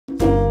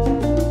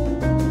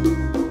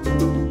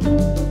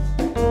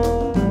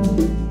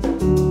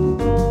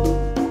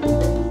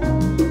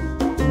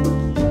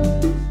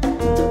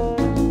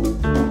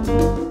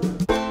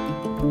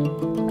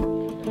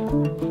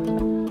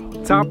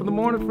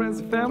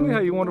family? How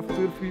you wonderful,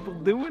 beautiful people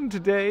doing?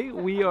 Today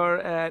we are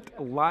at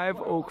Live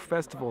Oak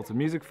Festival. It's a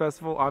music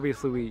festival.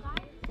 Obviously we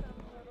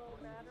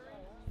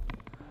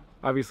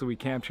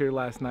camped here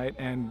last night,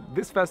 and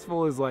this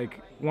festival is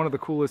like one of the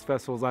coolest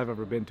festivals I've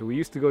ever been to. We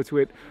used to go to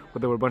it where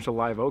there were a bunch of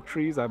live oak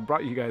trees. I've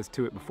brought you guys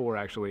to it before,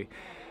 actually.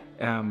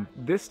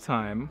 This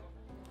time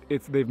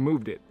they've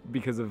moved it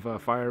because of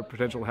fire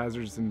potential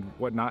hazards and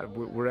whatnot.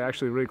 We're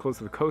actually really close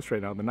to the coast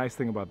right now. The nice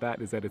thing about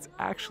that is that it's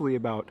actually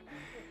about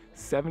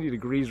 70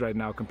 degrees right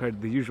now compared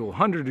to the usual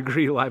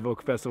 100-degree Live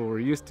Oak Festival we're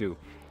used to.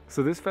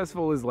 So this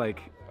festival is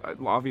like,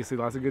 obviously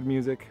lots of good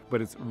music,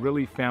 but it's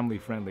really family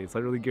friendly. It's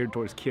like really geared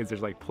towards kids.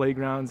 There's like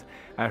playgrounds.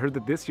 I heard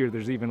that this year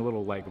there's even a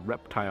little like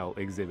reptile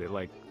exhibit,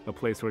 like a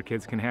place where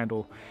kids can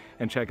handle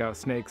and check out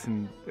snakes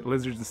and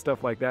lizards and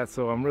stuff like that.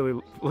 So I'm really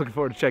looking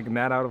forward to checking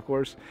that out, of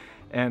course.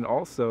 And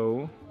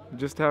also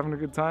just having a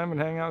good time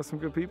and hanging out with some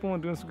good people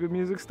and doing some good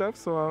music stuff.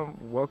 So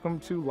welcome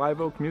to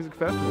Live Oak Music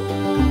Festival.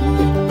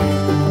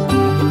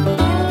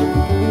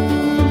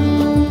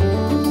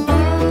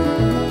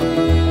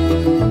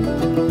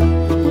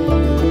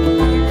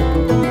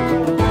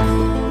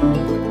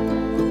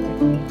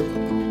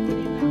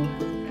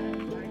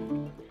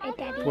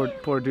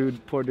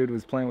 Poor dude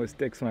was playing with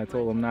sticks when I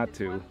told him not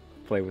to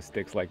play with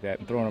sticks like that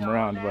and throwing them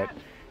around, but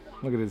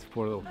look at his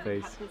poor little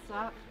face.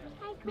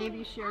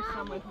 Maybe share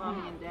some with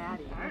Mommy and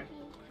Daddy.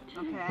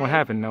 Okay. What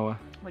happened, Noah?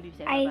 What do you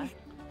say? I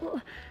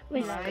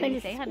was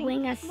going to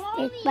swing a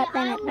stick, but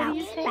then it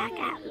bounced back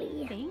at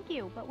me. Thank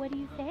you, but what do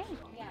you say?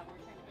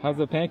 How's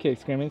the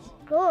pancakes, Scrimmies?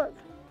 Good.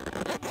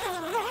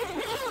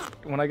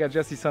 When I got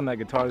Jesse's son that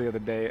guitar the other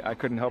day, I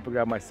couldn't help but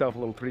grab myself a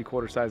little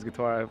 3/4 size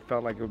guitar. I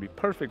felt like it would be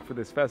perfect for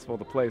this festival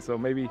to play, so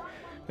maybe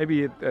at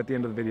the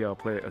end of the video I'll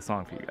play a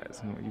song for you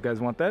guys. You guys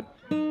want that?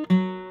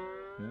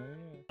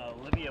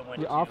 Olivia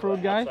went the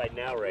off-road guy? outside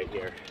now right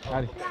here.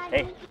 Howdy.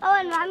 Hey. Oh,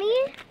 and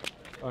Mommy?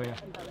 Oh yeah.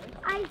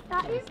 I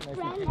thought his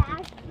friend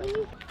asked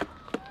me.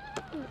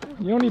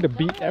 You don't need to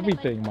beat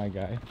everything, my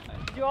guy.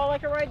 Do you all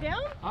like a ride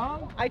down?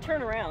 I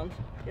turn around.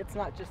 It's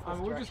not just this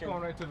we're just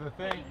going right to the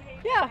thing.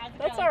 Yeah,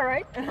 that's all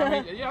right.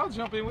 Yeah, I'll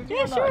jump in with you.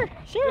 Yeah, sure.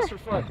 Just for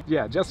fun.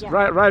 Yeah,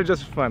 ride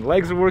just for fun.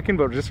 Legs are working,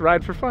 but just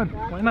ride for fun.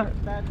 Why not?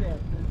 That's it.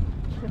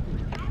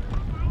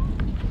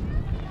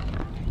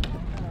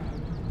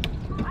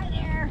 Hi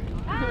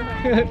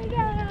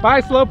there. Bye,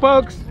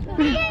 slowpokes.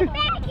 Get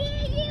back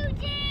here, you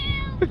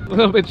two! A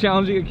little bit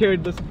challenging. I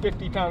carried this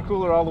 50-pound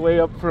cooler all the way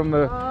up from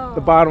the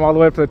bottom all the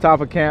way up to the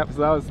top of camp,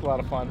 so that was a lot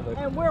of fun.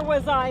 And where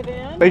was I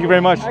then? Thank you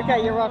very much.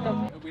 Okay, you're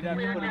welcome.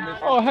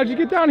 Oh, how'd you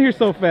get down here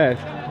so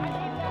fast?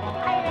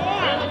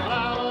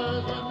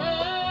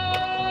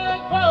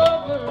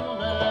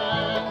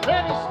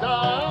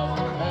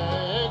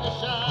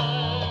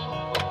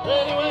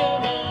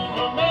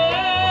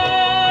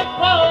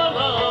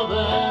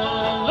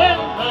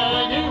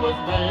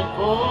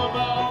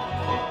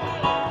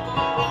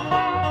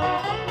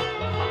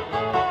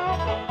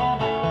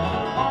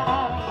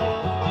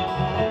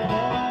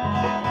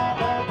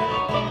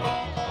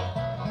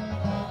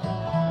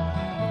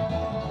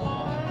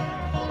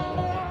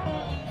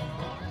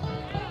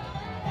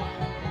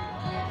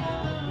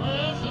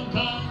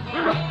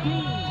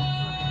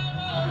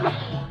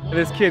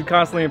 This kid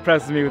constantly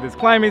impresses me with his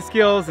climbing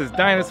skills, his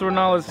dinosaur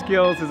knowledge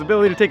skills, his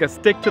ability to take a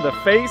stick to the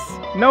face.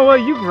 Noah,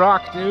 you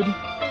rock, dude.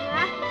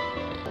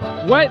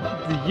 What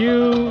do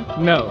you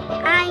know?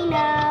 I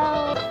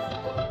know.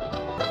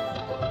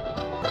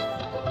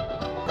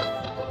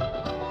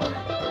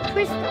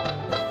 Crystal.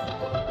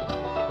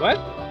 What?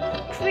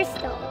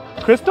 Crystal.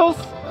 Crystals?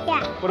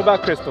 Yeah. What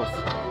about crystals?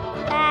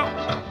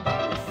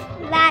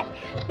 That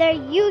they're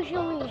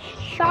usually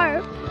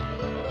sharp,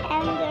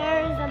 and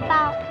there's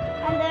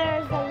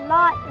a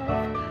lot of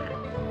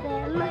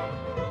them,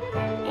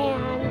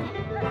 and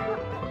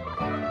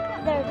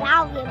they're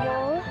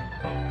valuable,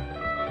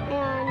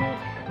 and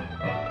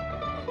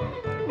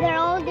they're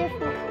all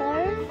different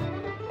colors,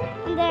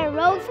 and they're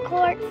rose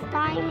quartz,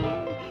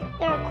 diamonds,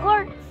 there are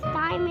quartz,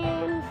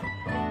 diamonds,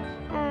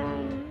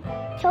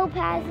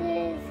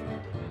 topazes,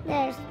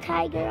 there's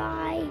tiger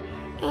eye,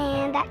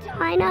 and that's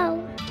all I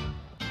know.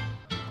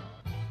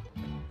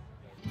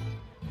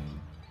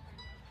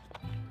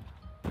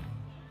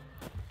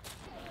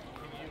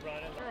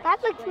 That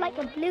looks like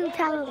a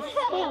blue-tongued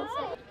skink.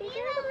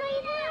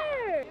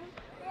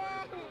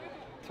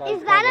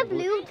 Is that a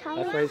blue-tongued skink?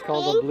 That's why it's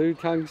called a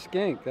blue-tongued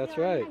skink. That's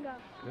right.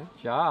 Good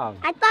job.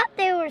 I thought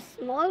they were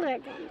smaller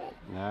than this.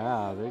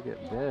 Yeah, they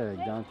get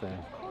big, don't they?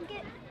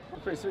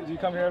 Pretty sweet. Do you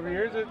come here every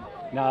year? Is it?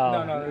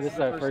 No, No, this is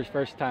our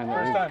first time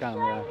that we've come.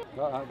 Yeah.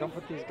 Well, don't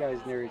put these guys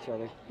near each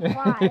other.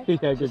 Why?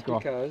 Yeah, good call.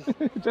 Because.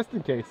 Just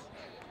in case.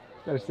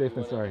 Better safe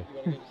than sorry.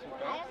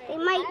 They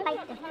might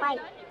like to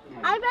fight.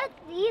 I bet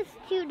these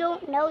two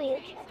don't know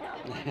each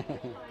other.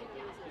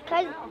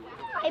 Because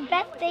I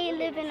bet they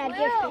live in a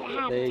different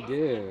habitat. They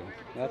do.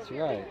 That's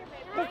right.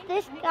 Does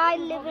this guy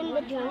live in the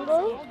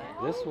jungle?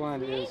 This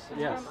one is,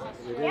 yes,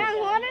 it is. Yeah,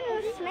 what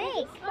is a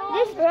snake?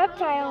 This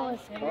reptile is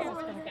cool.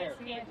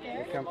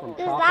 They come from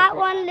Does that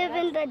one live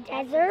in the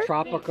desert?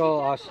 tropical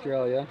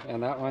Australia,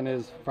 and that one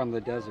is from the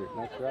desert.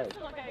 That's right. Is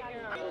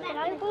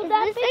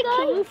this a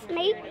king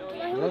snake?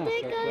 Yes,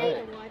 that's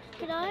right.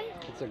 Can I?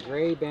 It's a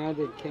gray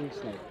banded king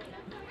snake.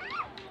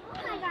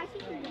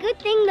 Good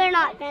thing they're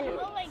not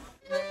venomous.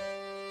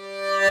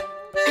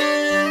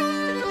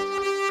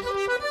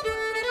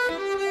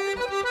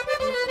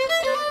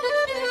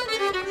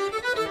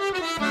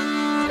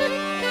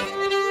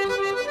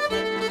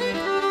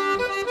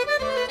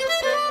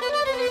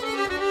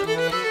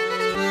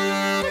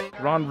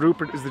 Ron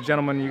Rupert is the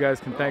gentleman you guys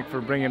can thank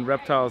for bringing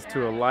reptiles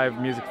to a live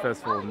music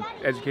festival and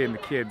educating the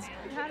kids.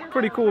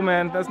 Pretty cool,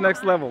 man. That's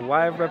next level.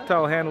 Live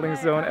reptile handling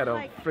zone at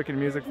a freaking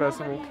music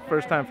festival.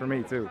 First time for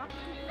me, too.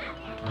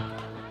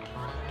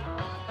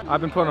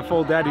 I've been putting a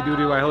full daddy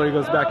duty while Hillary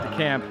goes back to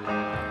camp.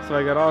 So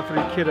I got all 3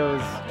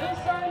 kiddos,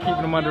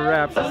 keeping them under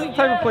wraps. This is the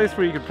type of place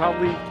where you could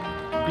probably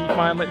be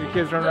fine, let your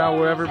kids run around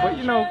wherever, but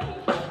you know,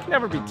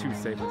 never be too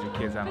safe with your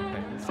kids, I don't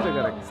think.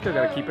 Still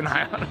gotta keep an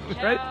eye on them,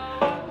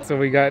 right? So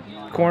we got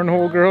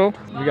Cornhole Girl,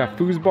 we got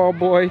Foosball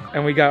Boy,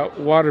 and we got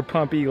Water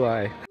Pump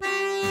Eli.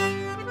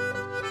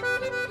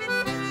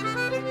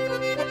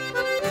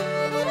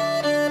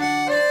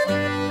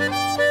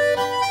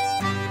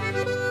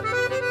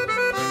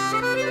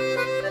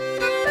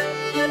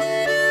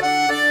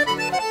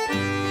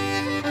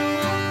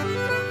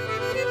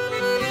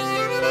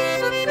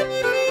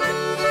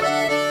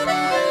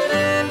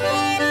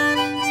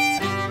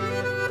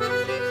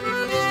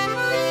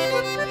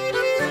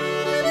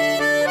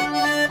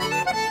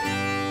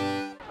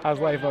 How's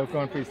life out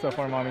going for you so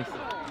far, mommies?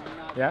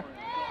 Yeah?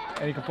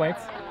 Any complaints?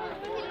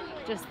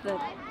 Just the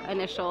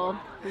initial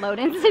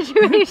load-in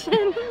situation.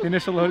 The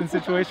initial loading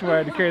situation where I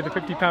had to carry the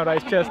 50-pound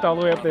ice chest all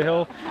the way up the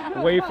hill,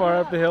 way far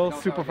up the hill,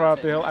 super far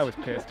up the hill. I was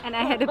pissed. And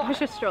I had to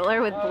push a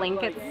stroller with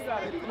blankets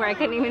where I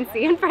couldn't even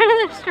see in front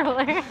of the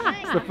stroller.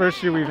 It's the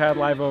first year we've had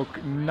Live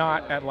Oak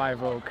not at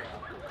Live Oak,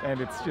 and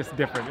it's just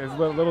different. It's a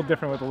little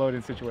different with the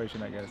loading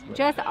situation, I guess.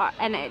 But.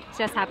 And it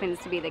just happens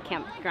to be the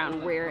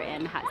campground we're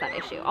in has that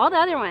issue. All the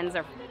other ones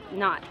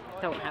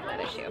don't have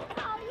that issue.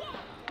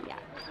 Yeah.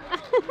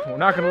 We're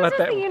not going to let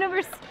that. The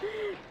universe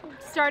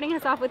starting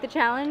us off with the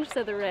challenge,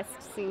 so the rest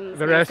seems.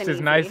 The rest is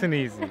nice and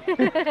easy.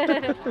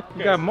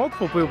 We got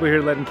multiple people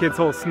here letting kids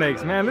hold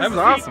snakes. Man, this is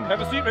awesome.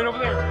 Have a seat right over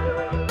there.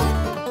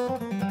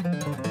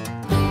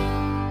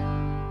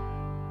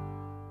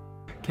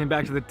 Came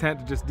back to the tent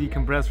to just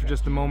decompress for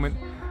just a moment.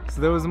 So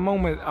there was a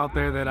moment out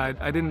there that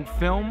I didn't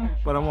film,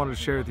 but I wanted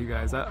to share with you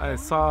guys. I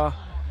saw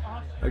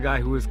a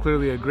guy who was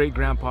clearly a great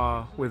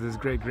grandpa with his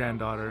great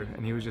granddaughter,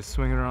 and he was just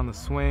swinging her on the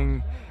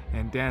swing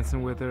and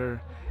dancing with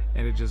her,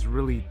 and it just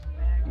really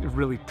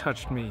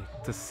touched me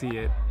to see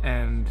it.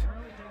 And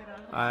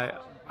I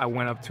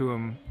went up to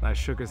him, I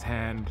shook his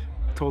hand,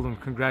 told him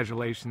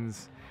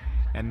congratulations,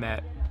 and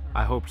that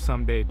I hoped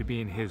someday to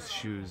be in his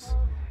shoes.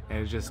 And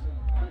it's just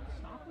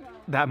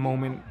that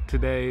moment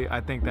today,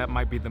 I think that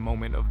might be the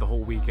moment of the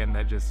whole weekend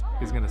that just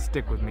is gonna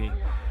stick with me.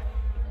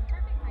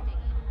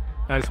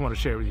 I just want to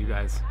share with you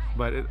guys,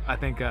 but I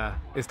think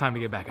it's time to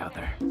get back out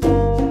there.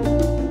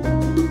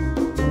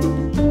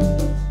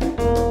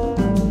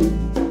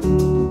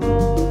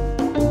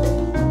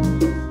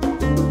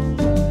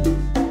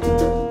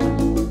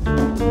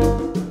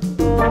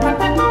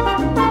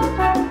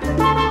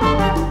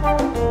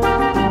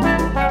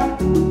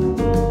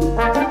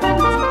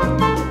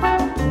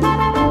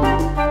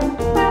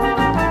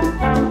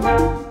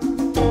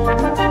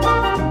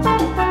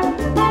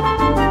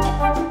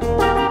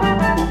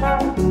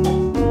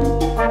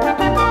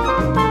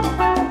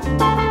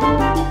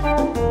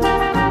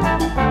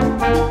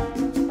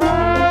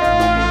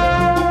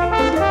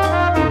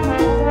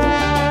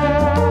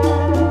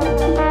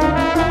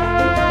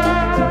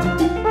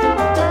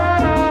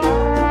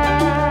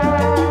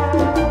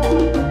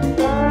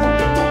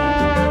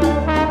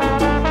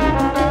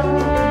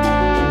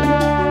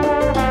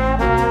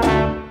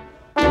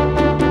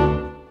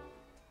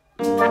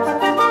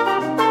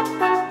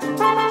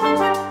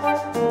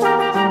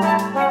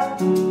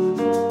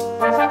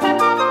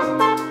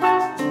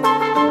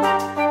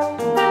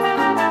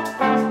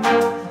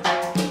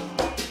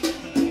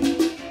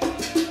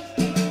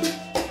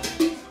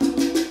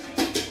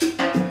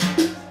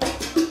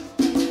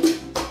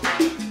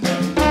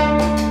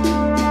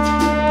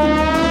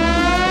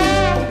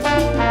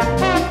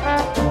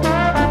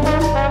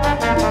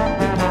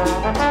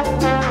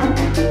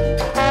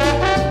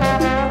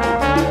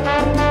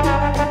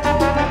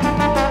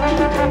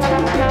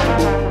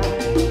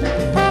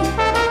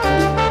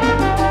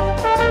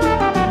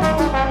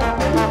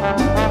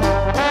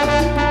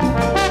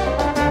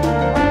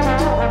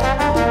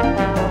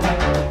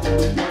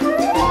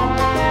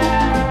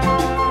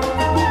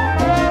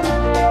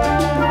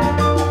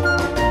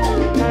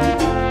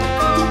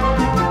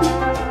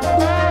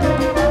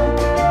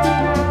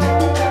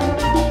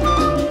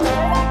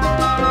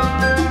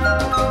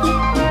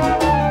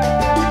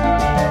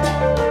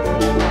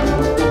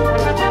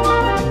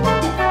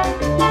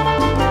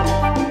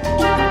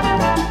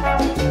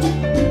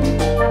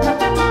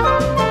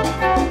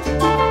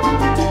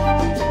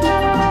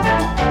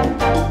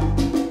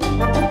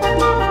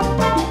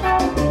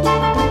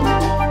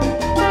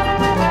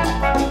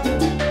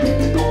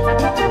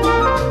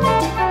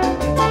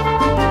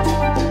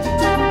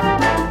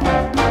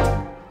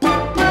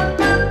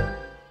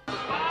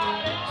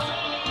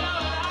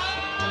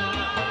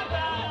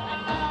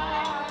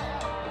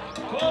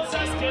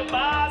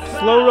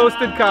 slow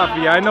roasted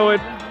coffee. I know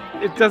it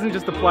doesn't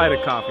just apply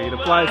to coffee, it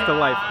applies to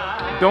life.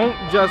 Don't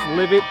just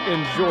live it,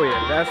 enjoy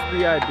it. That's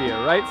the idea,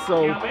 right?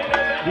 So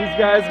these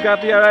guys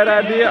got the right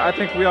idea. I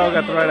think we all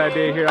got the right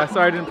idea here. I'm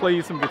sorry I didn't play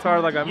you some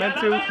guitar like I meant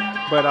to,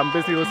 but I'm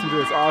busy listening to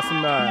this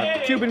awesome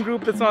Cuban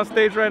group that's on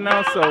stage right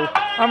now, so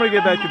I'm gonna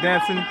get back to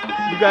dancing.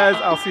 You guys,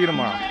 I'll see you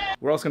tomorrow.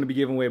 We're also gonna be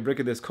giving away a brick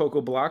of this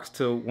Cocoa Blocks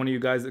to one of you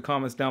guys that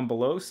comments down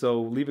below,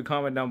 so leave a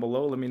comment down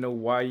below. Let me know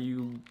why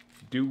you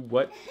do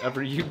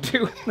whatever you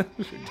do.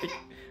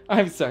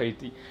 I'm sorry,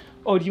 T.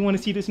 Oh, do you want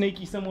to see the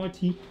snaky some more,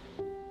 T?